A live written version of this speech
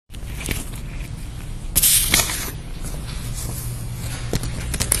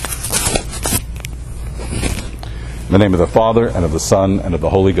In the name of the Father, and of the Son, and of the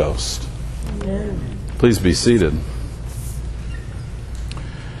Holy Ghost. Amen. Please be seated.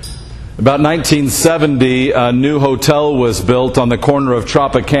 About 1970, a new hotel was built on the corner of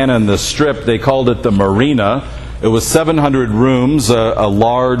Tropicana and the Strip. They called it the Marina. It was 700 rooms, a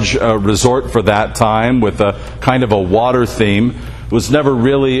large resort for that time with a kind of a water theme. It was never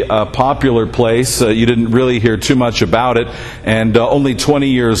really a popular place. You didn't really hear too much about it. And only 20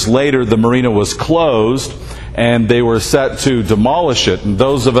 years later, the marina was closed, and they were set to demolish it. And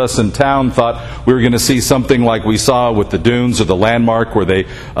those of us in town thought we were going to see something like we saw with the Dunes or the Landmark, where they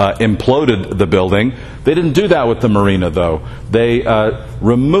imploded the building. They didn't do that with the marina, though. They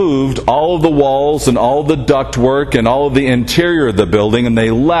removed all of the walls and all of the ductwork and all of the interior of the building, and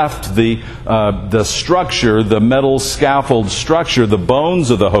they left the structure, the metal scaffold structure, the bones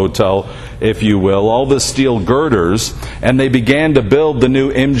of the hotel, if you will, all the steel girders, and they began to build the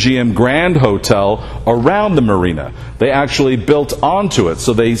new MGM Grand Hotel around the marina. They actually built onto it.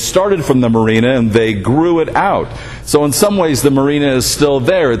 So they started from the marina and they grew it out. So in some ways the marina is still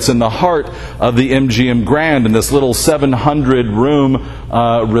there. It's in the heart of the MGM Grand, and this little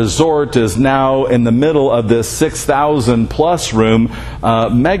 700-room resort is now in the middle of this 6,000 plus room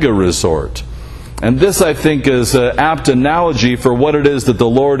mega resort. And this, I think, is an apt analogy for what it is that the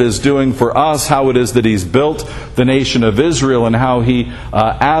Lord is doing for us, how it is that He's built the nation of Israel, and how He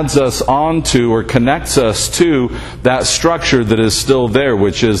adds us onto or connects us to that structure that is still there,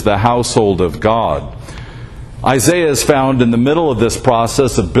 which is the household of God. Isaiah is found in the middle of this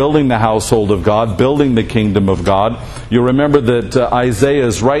process of building the household of God, building the kingdom of God. You'll remember that Isaiah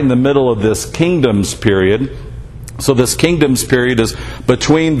is right in the middle of this kingdoms period. So this kingdoms period is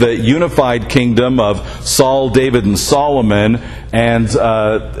between the unified kingdom of Saul, David, and Solomon, and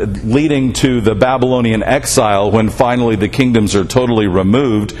leading to the Babylonian exile, when finally the kingdoms are totally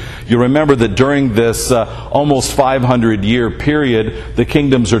removed. You remember that during this almost 500-year period, the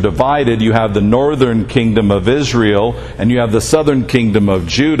kingdoms are divided. You have the northern kingdom of Israel, and you have the southern kingdom of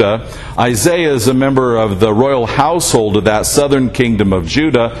Judah. Isaiah is a member of the royal household of that southern kingdom of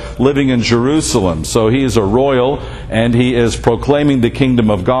Judah, living in Jerusalem. So he is a royal, and he is proclaiming the kingdom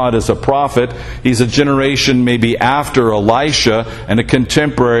of God as a prophet. He's a generation maybe after Elisha, and a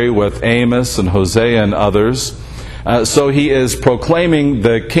contemporary with Amos and Hosea and others. So he is proclaiming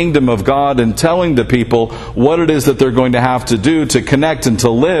the kingdom of God and telling the people what it is that they're going to have to do to connect and to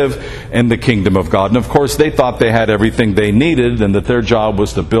live in the kingdom of God. And of course they thought they had everything they needed, and that their job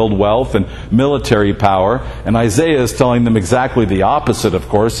was to build wealth and military power. And Isaiah is telling them exactly the opposite, of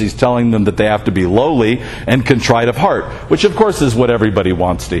course. He's telling them that they have to be lowly and contrite of heart, which of course is what everybody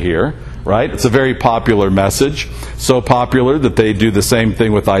wants to hear. Right? It's a very popular message. So popular that they do the same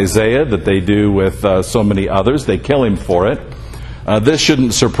thing with Isaiah that they do with so many others. They kill him for it. This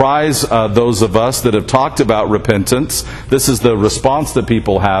shouldn't surprise those of us that have talked about repentance. This is the response that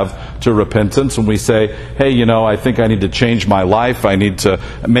people have to repentance when we say, hey, I think I need to change my life. I need to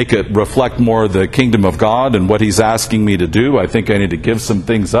make it reflect more the kingdom of God and what He's asking me to do. I think I need to give some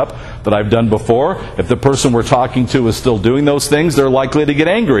things up that I've done before. If the person we're talking to is still doing those things, they're likely to get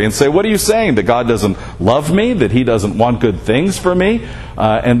angry and say, what are you saying? That God doesn't love me? That He doesn't want good things for me?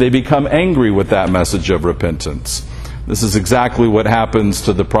 And they become angry with that message of repentance. This is exactly what happens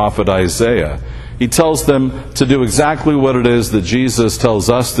to the prophet Isaiah. He tells them to do exactly what it is that Jesus tells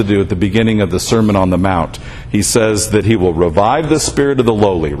us to do at the beginning of the Sermon on the Mount. He says that He will revive the spirit of the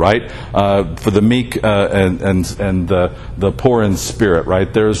lowly, right? For the meek and the poor in spirit,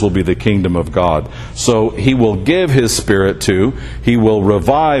 right? Theirs will be the kingdom of God. So He will give His Spirit He will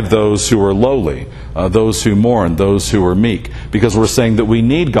revive those who are lowly, those who mourn, those who are meek. Because we're saying that we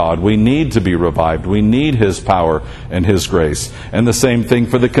need God. We need to be revived. We need His power and His grace. And the same thing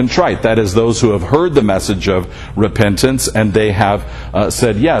for the contrite. That is, those who have heard the message of repentance and they have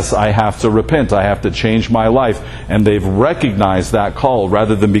said, yes, I have to repent. I have to change my life. And they've recognized that call.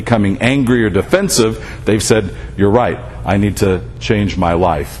 Rather than becoming angry or defensive, they've said, you're right. I need to change my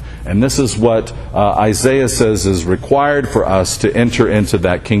life. And this is what Isaiah says is required for us to enter into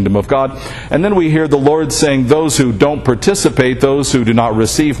that kingdom of God. And then we hear the Lord saying, those who don't participate, those who do not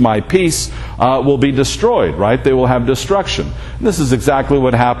receive my peace, will be destroyed, right? They will have destruction. And this is exactly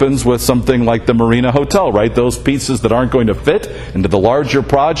what happens with something like the Marina Hotel, right? Those pieces that aren't going to fit into the larger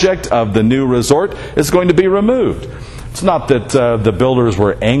project of the new resort is going to be removed. It's not that the builders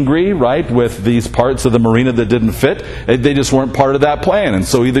were angry, right, with these parts of the marina that didn't fit. They just weren't part of that plan. And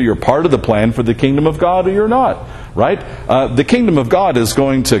so either you're part of the plan for the kingdom of God or you're not, right? The kingdom of God is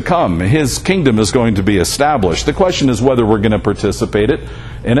going to come. His kingdom is going to be established. The question is whether we're going to participate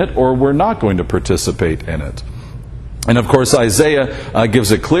in it or we're not going to participate in it. And of course, Isaiah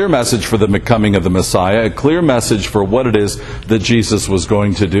gives a clear message for the coming of the Messiah, a clear message for what it is that Jesus was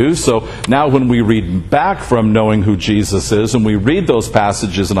going to do. So now when we read back from knowing who Jesus is, and we read those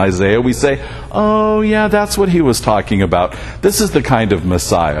passages in Isaiah, we say, oh yeah, that's what he was talking about. This is the kind of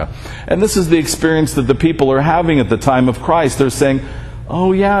Messiah. And this is the experience that the people are having at the time of Christ. They're saying,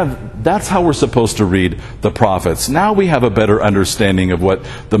 oh yeah, that's how we're supposed to read the prophets. Now we have a better understanding of what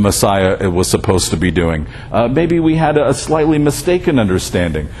the Messiah was supposed to be doing. Maybe we had a slightly mistaken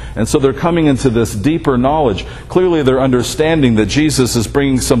understanding. And so they're coming into this deeper knowledge. Clearly they're understanding that Jesus is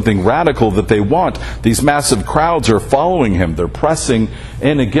bringing something radical that they want. These massive crowds are following him. They're pressing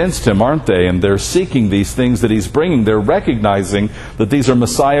in against him, aren't they? And they're seeking these things that he's bringing. They're recognizing that these are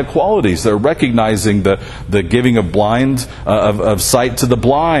Messiah qualities. They're recognizing the giving of sight to the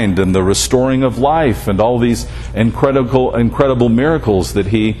blind and the restoring of life and all these incredible miracles that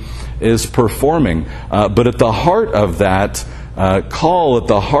he is performing. But at the heart of that call, at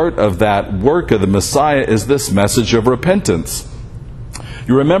the heart of that work of the Messiah is this message of repentance.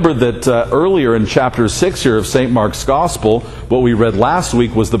 You remember that earlier in chapter 6 here of St. Mark's Gospel, what we read last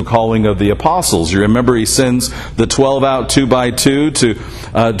week was the calling of the apostles. You remember he sends the 12 out 2 by 2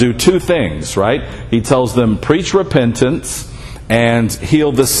 to do two things, right? He tells them, preach repentance and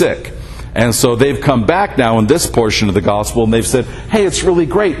heal the sick. And so they've come back now in this portion of the gospel and they've said, hey, it's really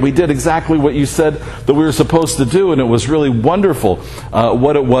great. We did exactly what you said that we were supposed to do, and it was really wonderful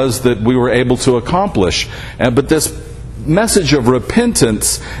what it was that we were able to accomplish. But this message of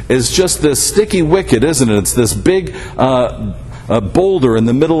repentance is just this sticky wicket, isn't it? It's this big boulder in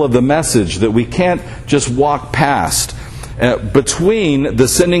the middle of the message that we can't just walk past. Between the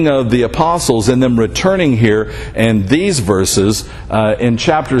sending of the apostles and them returning here and these verses, in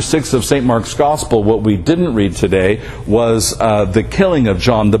chapter 6 of St. Mark's Gospel, what we didn't read today was the killing of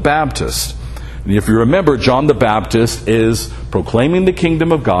John the Baptist. And if you remember, John the Baptist is proclaiming the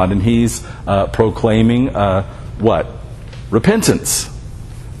kingdom of God, and he's proclaiming what? Repentance.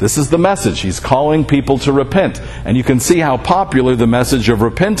 This is the message. He's calling people to repent. And you can see how popular the message of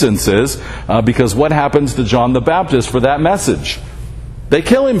repentance is, because what happens to John the Baptist for that message? They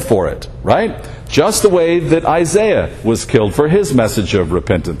kill him for it, right? Just the way that Isaiah was killed for his message of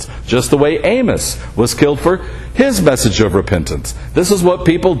repentance. Just the way Amos was killed for his message of repentance. This is what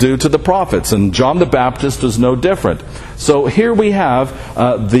people do to the prophets, and John the Baptist is no different. So here we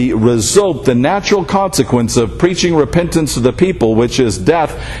have the result, the natural consequence of preaching repentance to the people, which is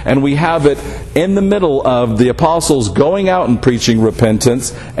death, and we have it in the middle of the apostles going out and preaching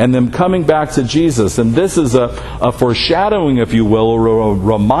repentance and them coming back to Jesus. And this is a foreshadowing, if you will, or a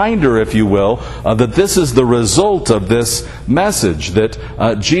reminder, if you will, that this is the result of this message,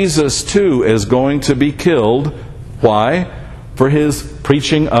 that Jesus too is going to be killed. Why? For his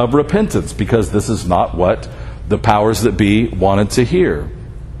preaching of repentance, because this is not what the powers that be wanted to hear.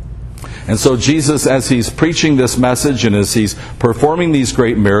 And so Jesus, as he's preaching this message and as he's performing these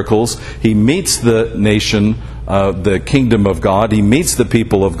great miracles, he meets the nation, the kingdom of God. He meets the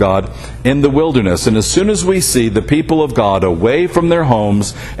people of God in the wilderness. And as soon as we see the people of God away from their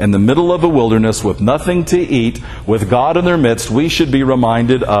homes in the middle of a wilderness with nothing to eat, with God in their midst, we should be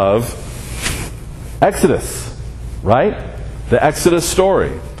reminded of Exodus, right? The Exodus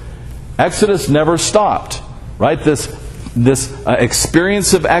story. Exodus never stopped, right? This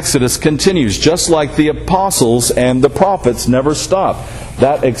experience of Exodus continues, just like the apostles and the prophets never stop.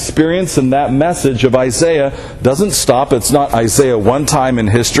 That experience and that message of Isaiah doesn't stop. It's not Isaiah one time in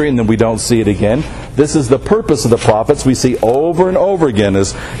history and then we don't see it again. This is the purpose of the prophets we see over and over again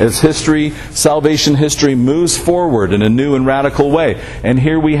as history, salvation history moves forward in a new and radical way. And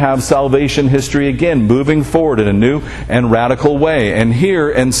here we have salvation history again moving forward in a new and radical way. And here,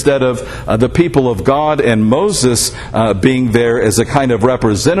 instead of the people of God and Moses being there as a kind of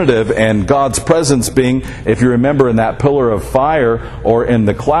representative and God's presence being, if you remember, in that pillar of fire or in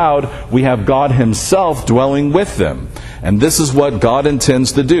the cloud, we have God himself dwelling with them. And this is what God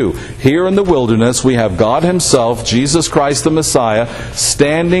intends to do. Here in the wilderness, we have God himself, Jesus Christ the Messiah,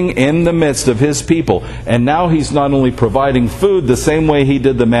 standing in the midst of his people. And now he's not only providing food the same way he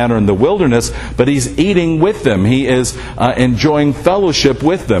did the manna in the wilderness, but he's eating with them. He is enjoying fellowship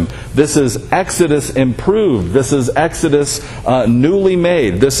with them. This is Exodus improved. This is Exodus newly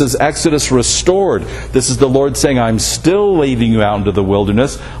made. This is Exodus restored. This is the Lord saying, I'm still leading you out into the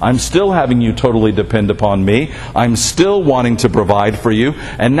wilderness. I'm still having you totally depend upon me. I'm still still wanting to provide for you.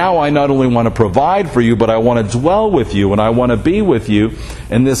 And now I not only want to provide for you, but I want to dwell with you, and I want to be with you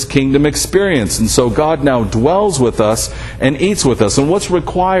in this kingdom experience. And so God now dwells with us and eats with us. And what's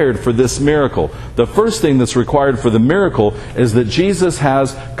required for this miracle? The first thing that's required for the miracle is that Jesus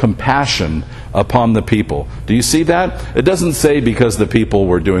has compassion upon the people. Do you see that? It doesn't say because the people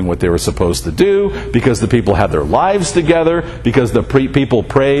were doing what they were supposed to do, because the people had their lives together, because the people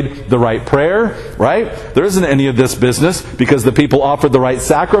prayed the right prayer, right? There isn't any of this business because the people offered the right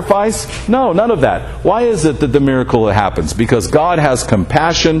sacrifice. No, none of that. Why is it that the miracle happens? Because God has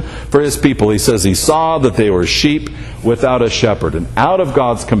compassion for His people. He says He saw that they were sheep without a shepherd. And out of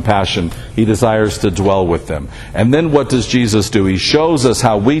God's compassion, He desires to dwell with them. And then what does Jesus do? He shows us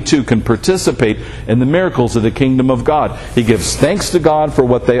how we too can participate in the miracles of the kingdom of God. He gives thanks to God for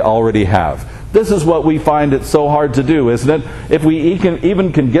what they already have. This is what we find it so hard to do, isn't it? If we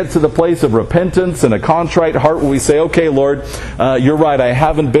even can get to the place of repentance and a contrite heart where we say, okay, Lord, you're right, I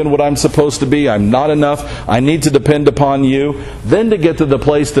haven't been what I'm supposed to be, I'm not enough, I need to depend upon you. Then to get to the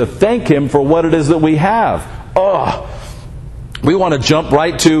place to thank Him for what it is that we have. We want to jump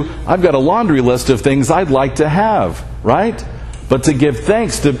right to, I've got a laundry list of things I'd like to have, right? But to give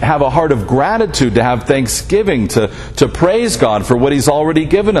thanks, to have a heart of gratitude, to have thanksgiving, to praise God for what He's already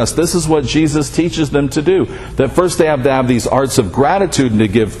given us. This is what Jesus teaches them to do. That first they have to have these hearts of gratitude and to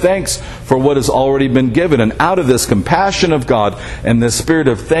give thanks for what has already been given. And out of this compassion of God and this spirit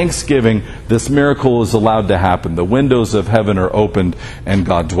of thanksgiving, this miracle is allowed to happen. The windows of heaven are opened and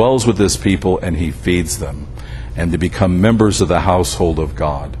God dwells with His people and He feeds them. And they become members of the household of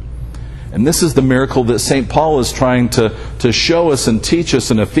God. And this is the miracle that St. Paul is trying to show us and teach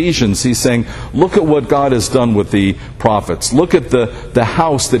us in Ephesians. He's saying, look at what God has done with the prophets. Look at the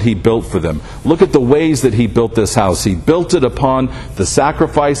house that He built for them. Look at the ways that He built this house. He built it upon the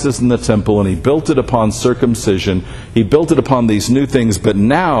sacrifices in the temple, and He built it upon circumcision. He built it upon these new things, but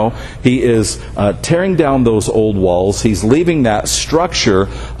now He is tearing down those old walls. He's leaving that structure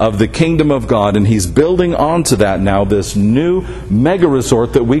of the kingdom of God, and He's building onto that now this new mega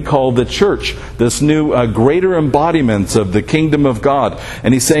resort that we call the church, this new greater embodiment of the kingdom of God.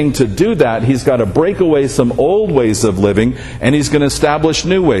 And He's saying to do that, He's got to break away some old ways of living, and He's going to establish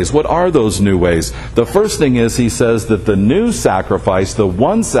new ways. What are those new ways? The first thing is, He says that the new sacrifice, the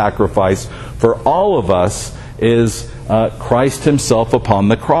one sacrifice for all of us, is Christ Himself upon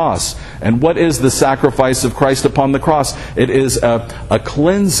the cross. And what is the sacrifice of Christ upon the cross? It is a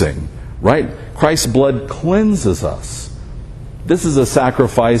cleansing, right? Christ's blood cleanses us. This is a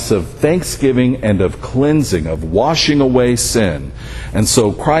sacrifice of thanksgiving and of cleansing, of washing away sin. And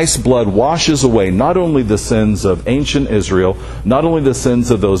so Christ's blood washes away not only the sins of ancient Israel, not only the sins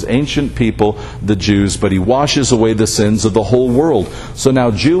of those ancient people, the Jews, but He washes away the sins of the whole world. So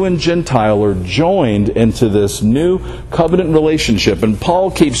now Jew and Gentile are joined into this new covenant relationship. And Paul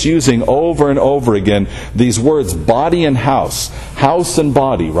keeps using over and over again these words, body and house and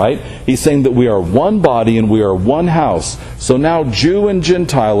body, right? He's saying that we are one body and we are one house. So now Jew and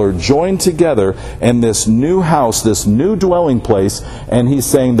Gentile are joined together in this new house, this new dwelling place, and He's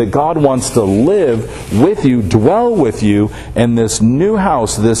saying that God wants to live with you, dwell with you in this new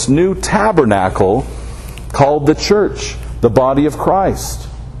house, this new tabernacle called the church, the body of Christ.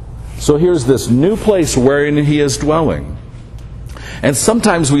 So here's this new place wherein He is dwelling. And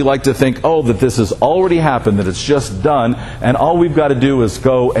sometimes we like to think, that this has already happened, that it's just done, and all we've got to do is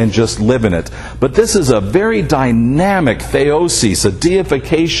go and just live in it. But this is a very dynamic theosis, a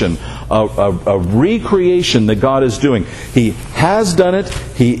deification, a recreation that God is doing. He has done it,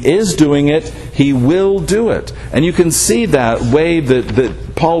 He is doing it, He will do it. And you can see that way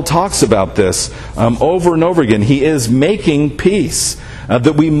that Paul talks about this over and over again. He is making peace,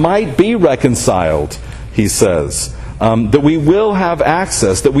 that we might be reconciled, he says. That we will have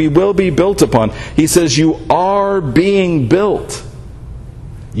access, that we will be built upon. He says, you are being built.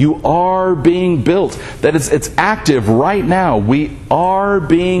 You are being built. That it's active right now. We are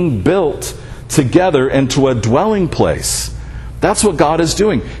being built together into a dwelling place. That's what God is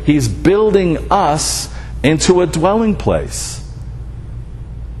doing. He's building us into a dwelling place.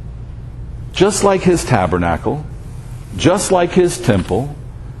 Just like His tabernacle, just like His temple,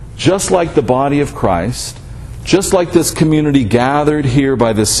 just like the body of Christ, just like this community gathered here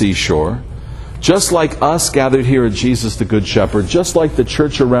by the seashore, just like us gathered here at Jesus the Good Shepherd, just like the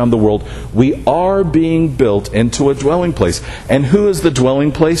church around the world, we are being built into a dwelling place. And who is the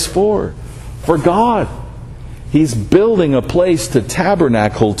dwelling place for? For God. He's building a place to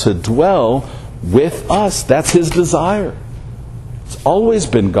tabernacle, to dwell with us. That's His desire. It's always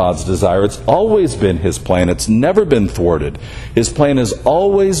been God's desire. It's always been His plan. It's never been thwarted. His plan has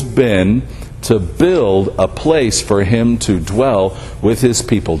always been to build a place for him to dwell with his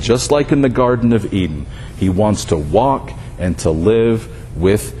people. Just like in the Garden of Eden, he wants to walk and to live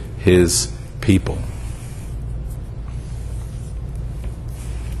with his people.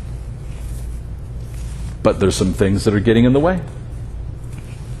 But there's some things that are getting in the way.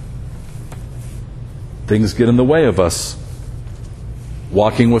 Things get in the way of us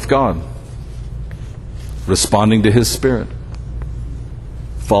walking with God, responding to his Spirit,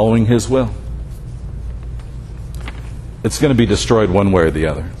 following his will. It's going to be destroyed one way or the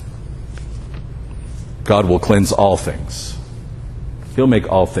other. God will cleanse all things. He'll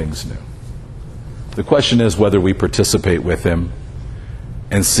make all things new. The question is whether we participate with him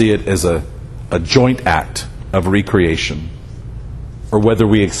and see it as a joint act of recreation, or whether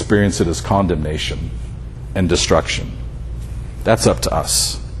we experience it as condemnation and destruction. That's up to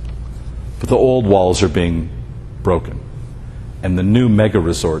us. But the old walls are being broken, and the new mega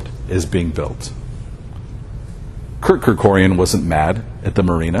resort is being built. Kurt Kerkorian wasn't mad at the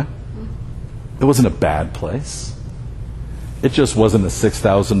marina. It wasn't a bad place. It just wasn't a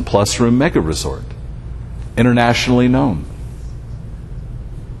 6,000 plus room mega resort, internationally known.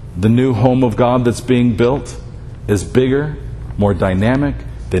 The new home of God that's being built is bigger, more dynamic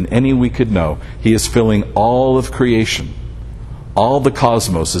than any we could know. He is filling all of creation. All the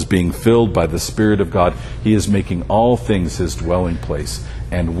cosmos is being filled by the Spirit of God. He is making all things his dwelling place.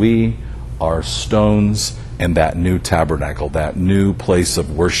 And we are stones in that new tabernacle, that new place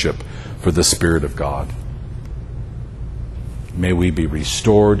of worship for the Spirit of God. May we be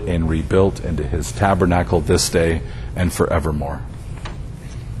restored and rebuilt into his tabernacle this day and forevermore.